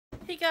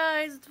Hey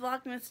guys, it's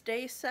Vlogmas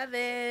day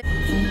 7.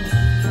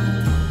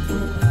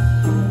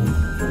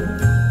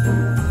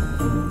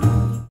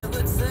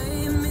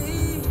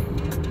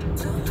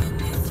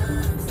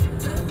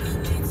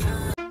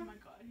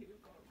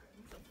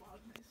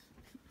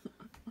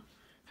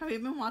 Have you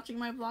been watching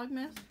my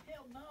Vlogmas?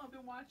 Hell no, I've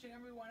been watching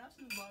everyone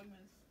else's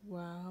Vlogmas.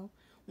 Wow.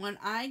 When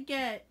I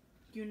get,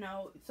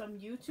 some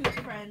YouTube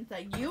friends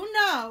that you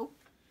know,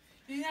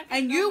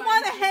 and you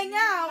want to hang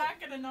out. You're not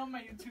going to know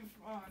my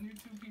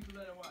YouTube people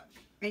that I watch.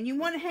 And you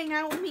want to hang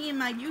out with me and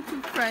my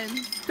YouTube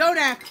friends, don't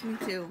ask me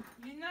to.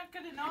 You're not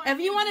going to know. If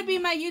you want to be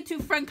my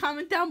YouTube friend,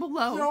 comment down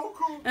below. So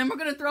cool. And we're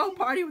going to throw a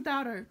party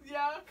without her.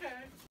 Yeah, okay.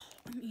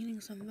 I'm eating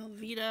some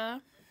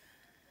Velveeta.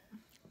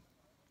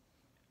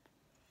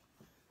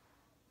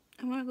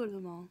 I want to go to the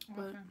mall,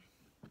 but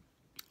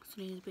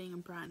Sunny's being a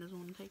brat and doesn't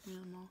want to take me to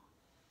the mall.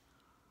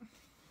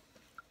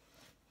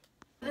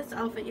 This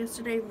outfit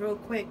yesterday real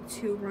quick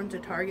to run to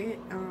Target.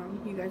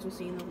 You guys will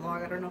see in the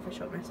vlog. I don't know if I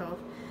showed myself,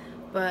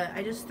 but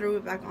I just threw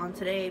it back on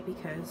today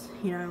because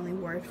I only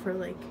wore it for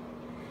like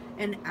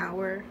an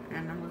hour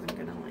and I wasn't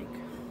gonna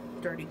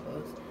like dirty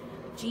clothes.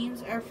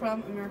 Jeans are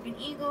from American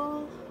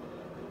Eagle,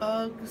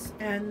 Uggs,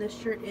 and this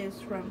shirt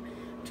is from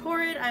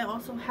Torrid. I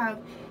also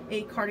have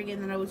a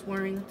cardigan that I was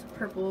wearing. It's a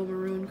purple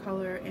maroon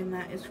color, and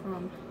that is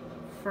from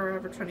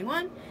Forever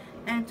 21.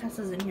 And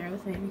Tessa's in here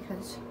with me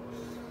because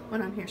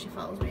when I'm here she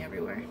follows me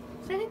everywhere.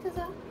 Say hey,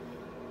 Tessa.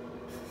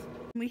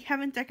 We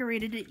haven't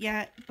decorated it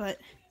yet, but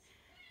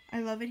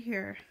I love it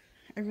here.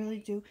 I really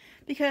do.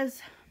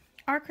 Because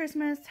our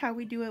Christmas, how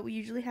we do it, we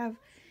usually have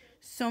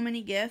so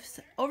many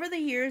gifts. Over the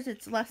years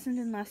it's lessened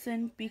and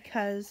lessened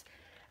because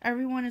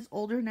everyone is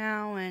older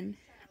now, and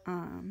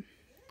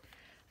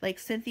like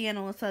Cynthia and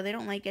Alyssa, they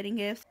don't like getting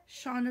gifts.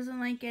 Sean doesn't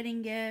like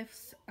getting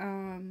gifts.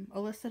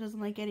 Alyssa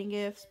doesn't like getting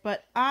gifts.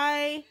 But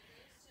I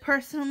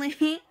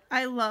personally,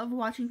 I love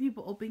watching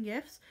people open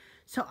gifts.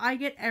 So I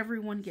get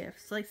everyone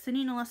gifts. Like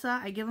Cindy and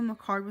Alyssa, I give them a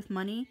card with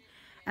money.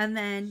 And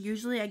then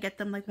usually I get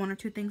them like 1 or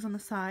 2 things on the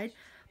side.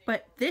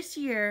 But this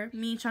year,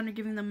 me and Sean are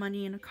giving them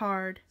money and a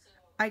card.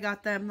 I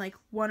got them like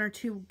 1 or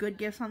 2 good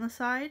gifts on the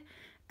side.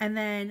 And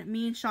then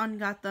me and Sean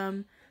got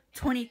them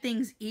 20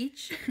 things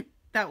each.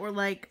 That were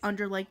like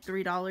under like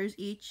 $3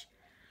 each,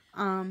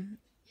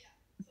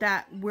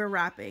 that we're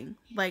wrapping.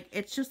 Like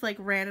it's just like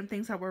random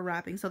things that we're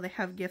wrapping, so they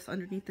have gifts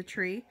underneath the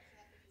tree,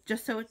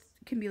 just so it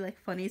can be like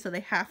funny, so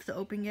they have to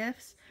open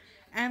gifts.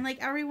 And like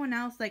everyone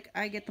else, like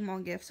I get them all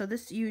gifts, so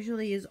this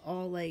usually is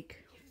all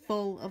like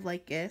full of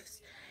like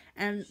gifts.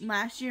 And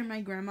last year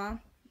my grandma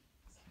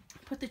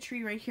put the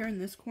tree right here in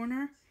this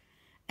corner,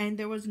 and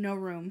there was no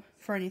room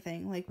for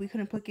anything. Like we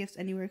couldn't put gifts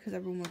anywhere because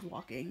everyone was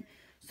walking.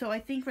 So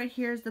I think right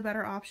here is the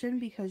better option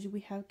because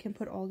we can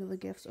put all of the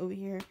gifts over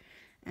here.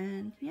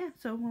 And yeah,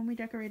 so when we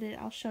decorate it,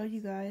 I'll show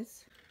you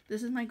guys.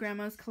 This is my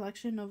grandma's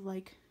collection of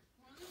like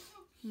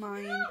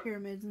Mayan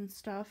pyramids and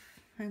stuff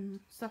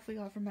we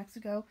got from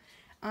Mexico.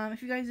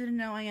 If you guys didn't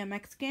know, I am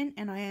Mexican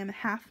and I am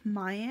half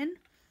Mayan.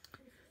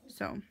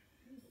 So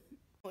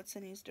what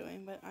Cindy's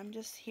doing, but I'm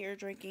just here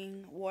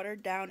drinking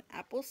watered down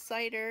apple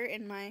cider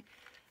in my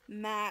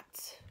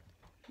matte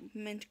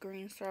mint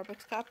green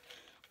Starbucks cup.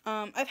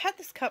 I've had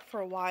this cup for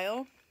a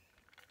while.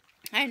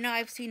 I know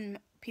I've seen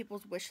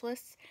people's wish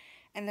lists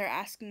and they're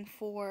asking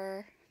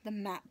for the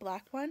matte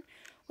black one,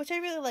 which I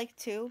really like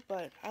too,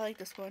 but I like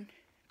this one.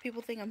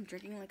 People think I'm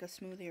drinking like a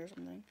smoothie or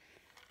something.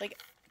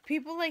 Like,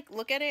 people like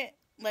look at it,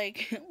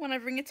 like when I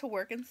bring it to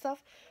work and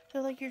stuff,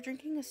 they're like, "You're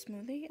drinking a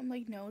smoothie?" I'm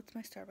like, "No, it's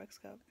my Starbucks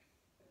cup."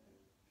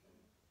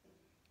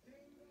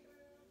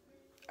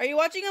 Are you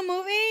watching a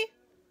movie?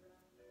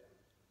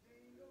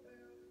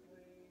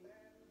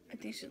 I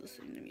think she's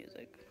listening to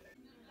music.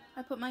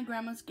 I put my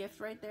grandma's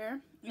gift right there.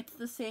 It's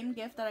the same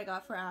gift that I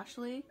got for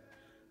Ashley.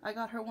 I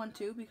got her one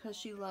too because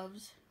she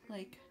loves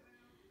like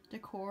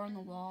decor on the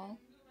wall.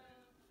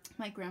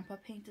 My grandpa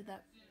painted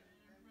that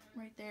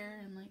right there,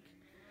 and like,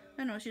 I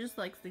don't know, she just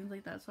likes things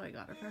like that, so I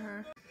got it for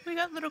her. We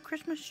got little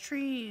Christmas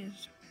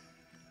trees.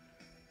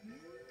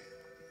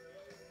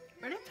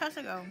 Where did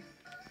Tessa go?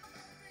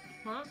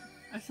 What?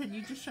 I said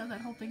you just shoved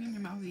that whole thing in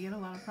your mouth. You get a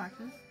lot of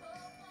practice.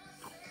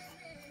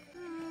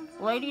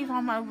 Ladies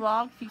on my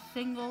vlog, she's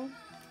single.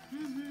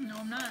 No,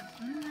 I'm not.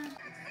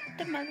 Look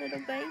at my little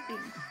baby.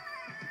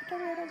 Look at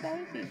my little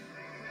baby.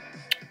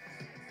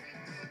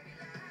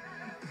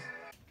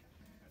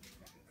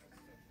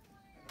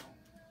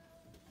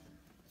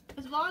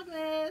 It's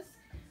Vlogmas.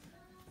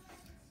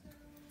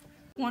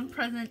 One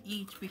present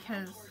each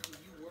because,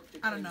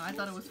 I don't know, I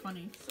thought it was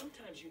funny.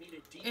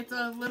 It's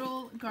a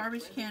little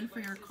garbage can for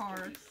your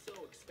car.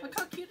 Look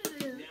how cute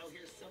it is.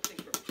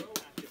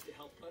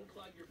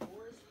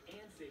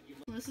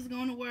 This is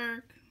going to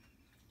work.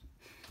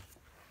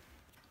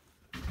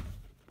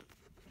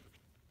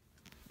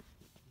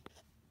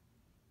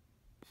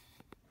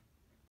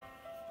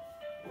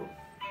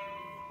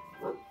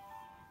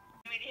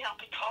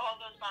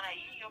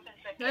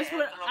 That's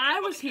what I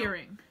was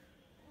hearing.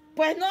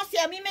 Pues no, si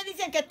a mí me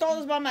dicen que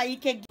todos van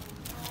ahí, que...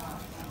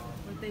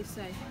 What they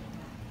say.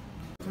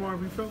 Tomorrow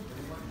refill?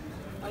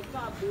 I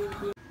got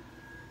boo.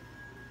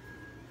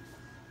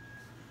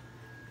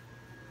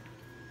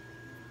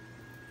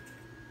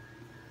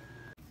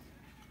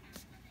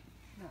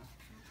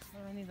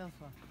 I need those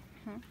for?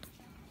 Huh?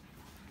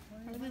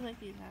 I really like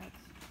these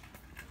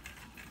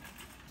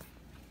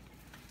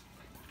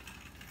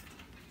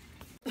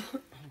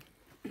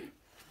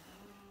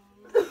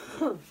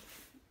hats.